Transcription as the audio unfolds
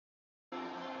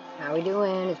How we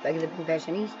doing? It's Becky the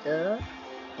Fashionista,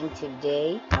 and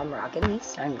today I'm rocking these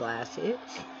sunglasses,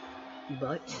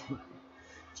 but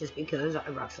just because I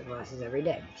rock sunglasses every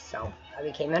day. So I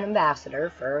became an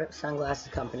ambassador for a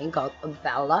sunglasses company called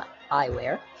Abella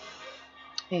Eyewear,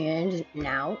 and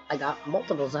now I got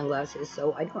multiple sunglasses,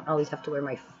 so I don't always have to wear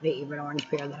my favorite orange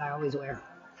pair that I always wear.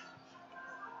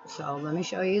 So let me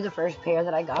show you the first pair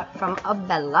that I got from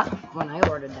Abella when I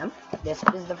ordered them. This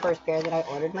is the first pair that I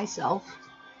ordered myself.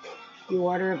 You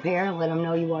order a pair, let them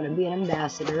know you want to be an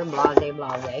ambassador, blase,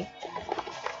 blase.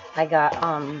 I got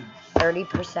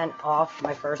 30% off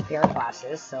my first pair of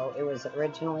glasses, so it was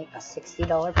originally a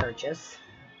 $60 purchase.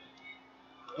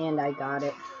 And I got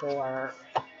it for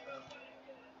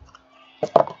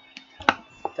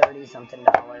 30-something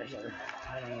dollars, or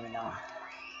I don't even know.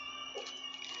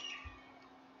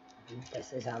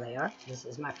 This is how they are. This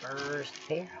is my first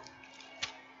pair.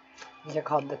 These are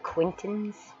called the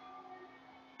Quintons.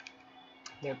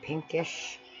 They're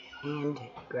pinkish and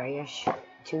grayish,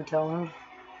 two-tone.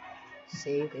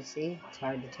 See, you can see, it's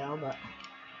hard to tell, but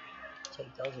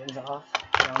take those ones off,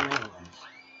 put on the new ones.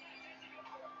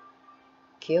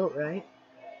 Cute, right?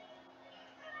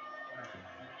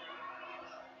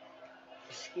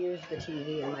 Excuse the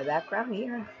TV in my background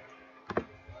here.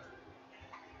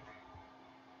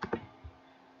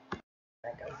 There I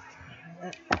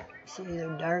go. See,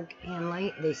 they're dark and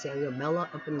light. They say Abella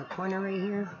up in the corner right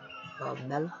here. Called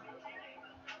Bella.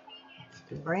 It's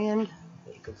the brand.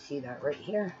 You can see that right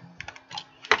here.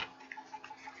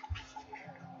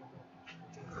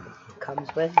 Comes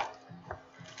with.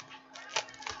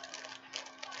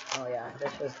 Oh yeah,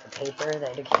 this was the paper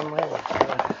that it came with.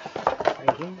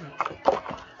 Right here.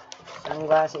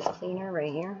 Sunglasses cleaner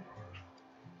right here.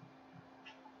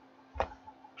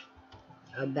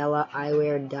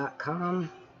 AbellaEyewear.com.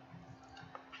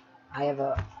 I have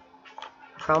a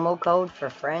promo code for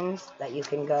friends that you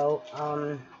can go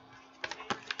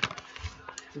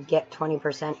get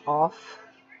 20% off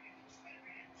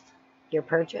your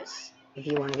purchase if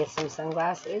you want to get some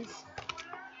sunglasses.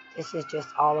 This is just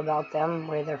all about them,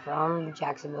 where they're from,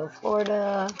 Jacksonville,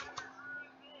 Florida.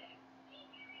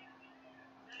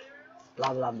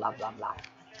 Blah, blah, blah, blah, blah.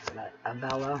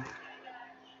 Abella.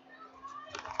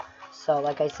 So,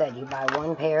 like I said, you buy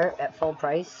one pair at full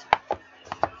price.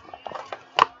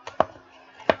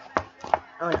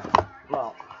 Oh, no.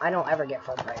 Well, I don't ever get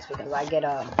full price because I get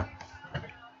a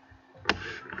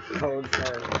code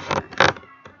for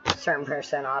a certain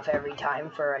percent off every time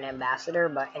for an ambassador.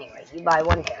 But anyway, you buy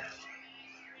one pair.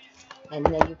 And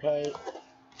then you pay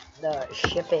the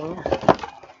shipping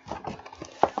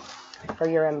for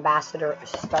your ambassador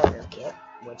starter kit,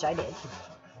 which I did.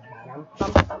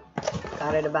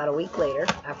 Got it about a week later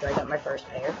after I got my first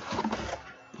pair.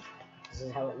 This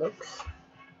is how it looks.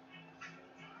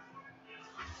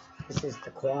 This is the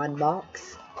quad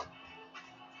box.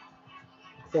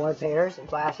 4 pairs of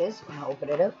glasses. I'm gonna open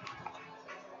it up.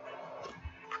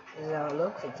 This is how it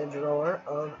looks. It's a drawer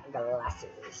of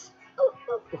glasses. Oh,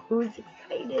 who's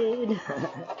excited?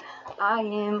 I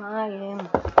am.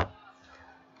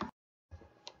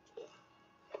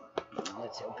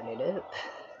 Let's open it up.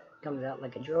 Comes out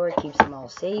like a drawer. Keeps them all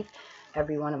safe.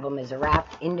 Every one of them is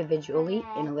wrapped individually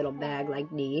in a little bag like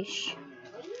this.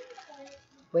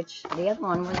 Which, the other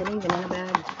one wasn't even in a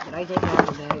bag. Did I take it out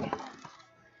of the bag?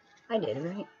 I did,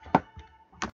 right?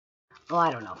 Well,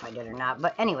 I don't know if I did or not.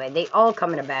 But anyway, they all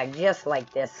come in a bag just like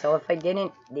this. So if I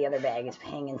didn't, the other bag is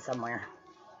hanging somewhere.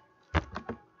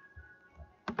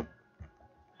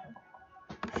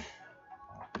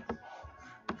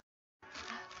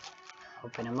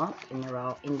 Open them up, and they're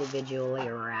all individually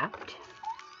wrapped.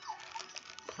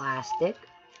 Plastic.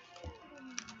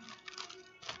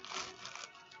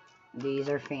 These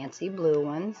are fancy blue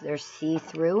ones. They're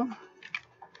see-through,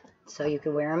 so you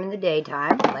can wear them in the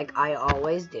daytime, like I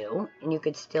always do. And you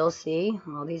could still see,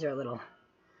 well, these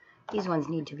ones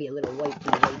need to be a little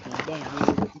wipey down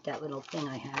with that little thing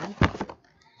I had.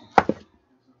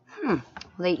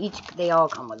 They all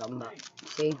come with them, but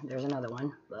see, there's another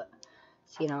one. But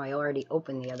see, now I already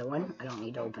opened the other one. I don't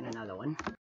need to open another one.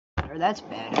 That's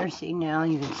better. See, now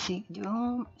you can see through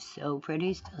them. So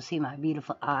pretty. Still see my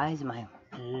beautiful eyes and my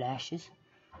lashes,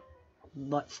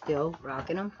 but still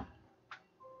rocking them.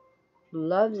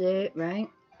 Loves it, right?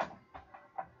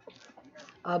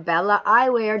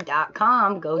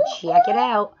 AbellaEyewear.com. Go check it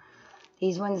out.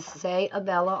 These ones say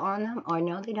Abella on them. Or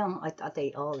no, they don't. I thought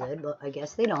they all did, but I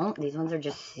guess they don't. These ones are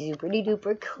just super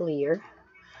duper clear.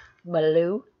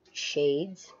 Blue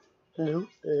shades. Blue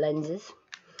lenses.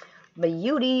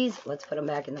 Beauties. Let's put them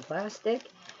back in the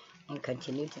plastic and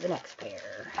continue to the next pair.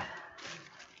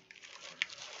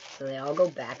 So they all go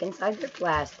back inside their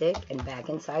plastic and back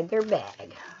inside their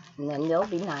bag. And then they'll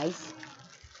be nice.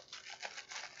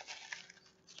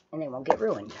 And they won't get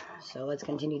ruined. So let's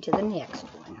continue to the next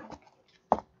one.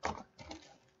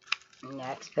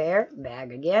 Next pair,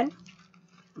 bag again.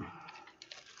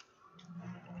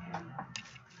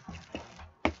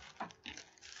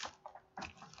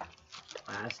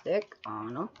 Plastic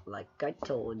on them, like I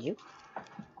told you.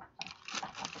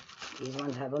 These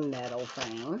ones have a metal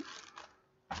frame.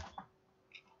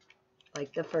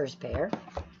 Like the first pair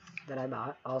that I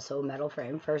bought, also metal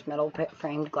frame. First metal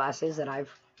framed glasses that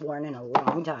I've worn in a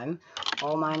long time.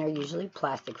 All mine are usually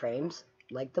plastic frames,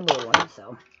 like the blue one.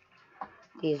 So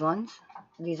these ones,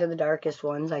 these are the darkest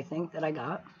ones I think that I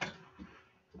got.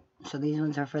 So these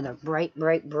ones are for the bright,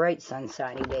 bright, bright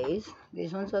sunshiny days.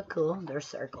 These ones look cool. They're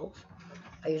circles.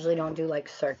 I usually don't do like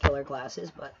circular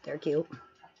glasses, but they're cute.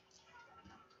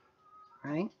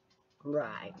 Right?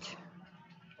 Right.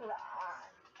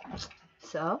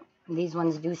 So these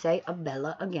ones do say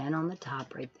Abella again on the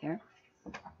top right there.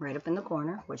 Right up in the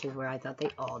corner, which is where I thought they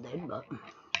all did, but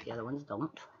the other ones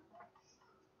don't.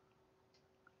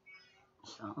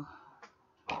 So,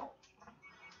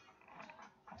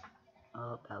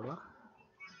 Abella.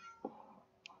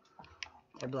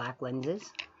 They're black lenses,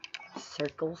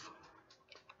 circles,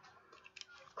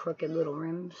 crooked little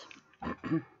rims.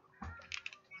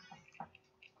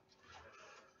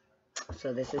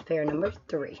 So this is pair number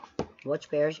 3.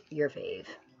 Which pair's your fave?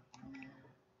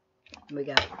 We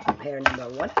got pair number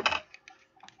 1,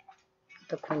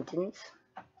 the Quintons.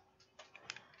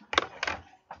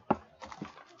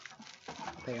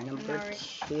 Pair number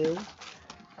 2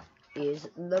 is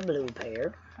the blue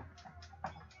pair.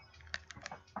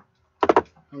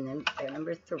 And then pair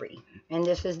number 3. And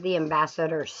this is the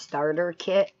Ambassador Starter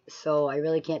Kit. So I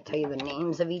really can't tell you the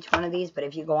names of each one of these. But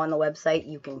if you go on the website,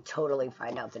 you can totally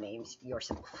find out the names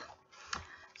yourself.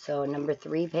 So number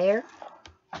 3 pair.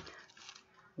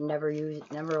 Never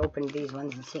opened these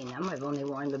ones and seen them. I've only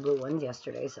worn the blue ones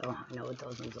yesterday, so I know what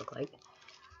those ones look like.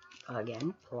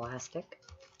 Again, plastic.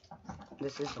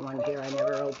 This is the one here I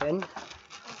never opened.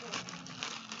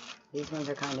 These ones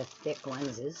are kind of thick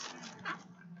lenses.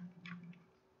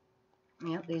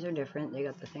 Yep, these are different. They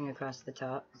got the thing across the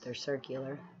top. They're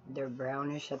circular. They're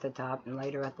brownish at the top and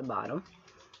lighter at the bottom.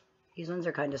 These ones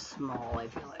are kind of small, I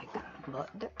feel like, but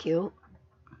they're cute.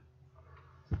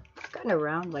 Kind of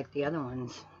round like the other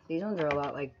ones. These ones are a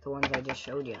lot like the ones I just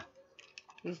showed you.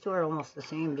 These two are almost the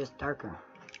same, just darker.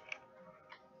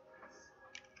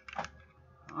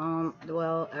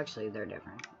 Well, actually they're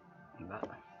different, but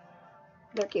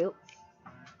they're cute.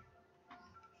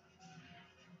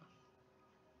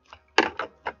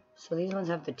 So these ones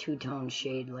have the two-tone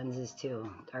shade lenses too,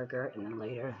 darker and then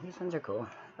lighter. These ones are cool.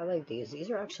 I like these. These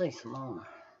are actually small.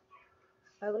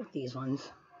 I like these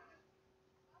ones.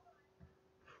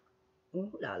 Ooh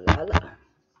la la la.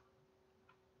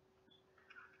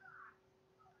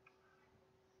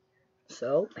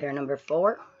 So, pair number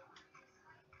 4.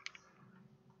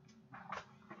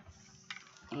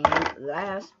 And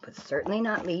last, but certainly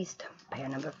not least, pair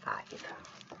number 5.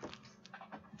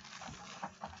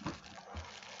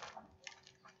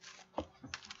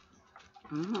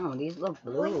 Oh, these look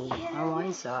blue on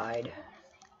one side.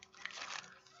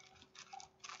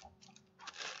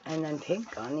 And then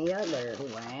pink on the other.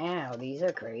 Wow, these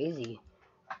are crazy.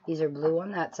 These are blue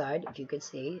on that side, if you could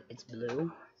see. It's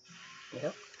blue.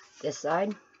 Yep. This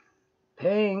side,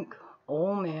 pink.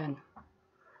 Oh, man.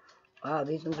 Wow,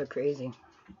 these ones are crazy.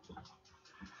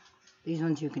 These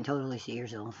ones you can totally see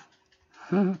yourself.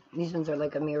 These ones are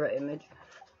like a mirror image.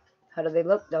 How do they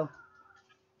look, though?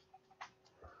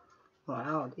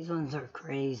 Wow, these ones are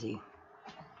crazy.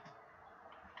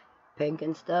 Pink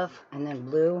and stuff, and then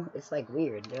blue. It's like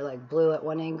weird. They're like blue at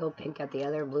one angle, pink at the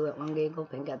other, blue at one angle,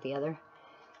 pink at the other.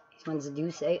 These ones do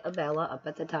say Abella up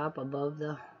at the top above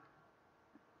the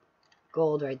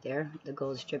gold right there. The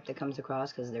gold strip that comes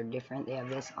across because they're different. They have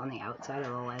this on the outside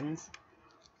of the lens.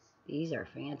 These are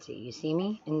fancy. You see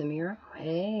me in the mirror?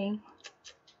 Hey.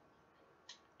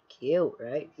 Cute,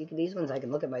 right? These ones I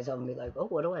can look at myself and be like, oh,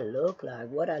 what do I look like?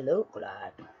 What I look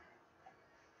like?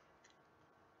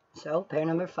 So, pair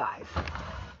number 5.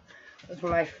 Those were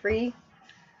my free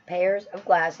pairs of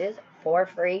glasses. 4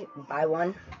 free. Buy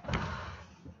one.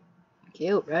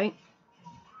 Cute, right?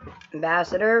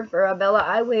 Ambassador for Abella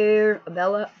Eyewear.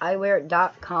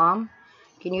 AbellaEyewear.com.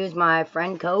 You can use my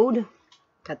friend code.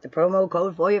 Got the promo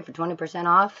code for you for 20%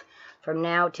 off. From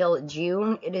now till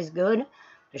June, it is good.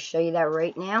 I'll show you that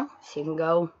right now. So you can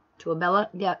go to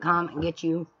Abella.com and get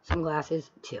you some glasses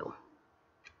too.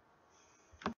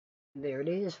 There it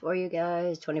is for you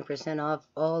guys. 20% off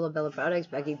all Abella products.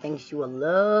 Becky thinks you will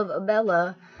love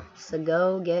Abella. So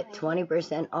go get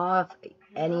 20% off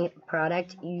any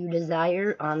product you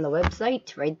desire on the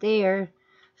website right there.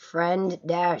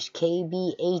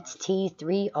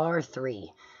 Friend-KB8T3R3.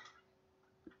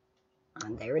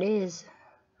 And there it is.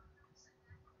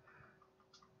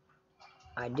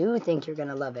 I do think you're going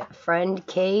to love it. Friend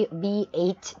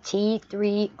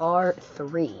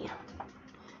KB8T3R3.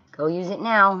 Go use it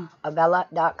now.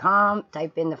 Abella.com.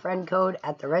 Type in the friend code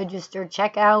at the register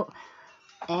checkout.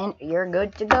 And you're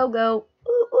good to go.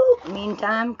 Ooh, ooh.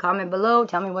 Meantime, comment below.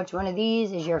 Tell me which one of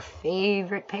these is your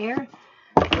favorite pair.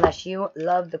 Unless you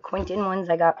love the Quentin ones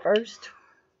I got first.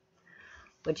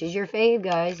 Which is your fave,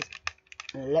 guys?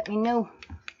 Let me know.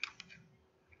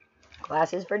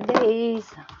 Glasses for days.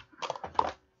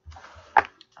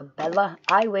 Abella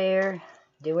Eyewear.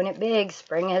 Doing it big.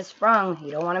 Spring has sprung.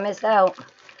 You don't want to miss out.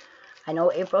 I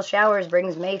know April showers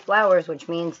brings May flowers, which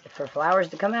means for flowers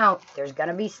to come out, there's going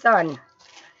to be sun.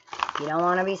 You don't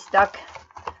want to be stuck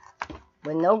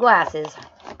with no glasses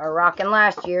or rocking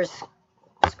last year's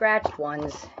scratched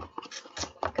ones.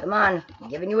 Come on, I'm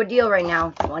giving you a deal right now.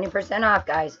 20% off,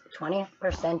 guys.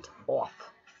 20% off.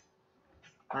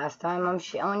 Last time I'm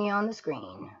showing you on the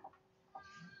screen.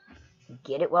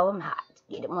 Get it while I'm hot.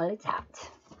 Get it while it's hot.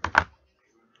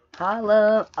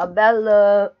 Holla,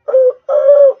 Abella. Ooh,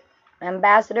 ooh.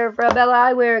 Ambassador for Abella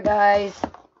Eyewear, guys.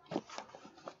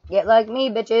 Get like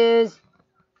me, bitches.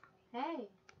 Hey.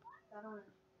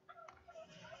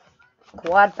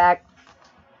 Quad pack.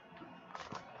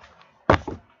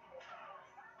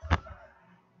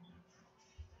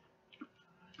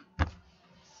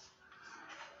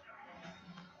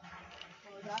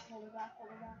 Hold it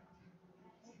back.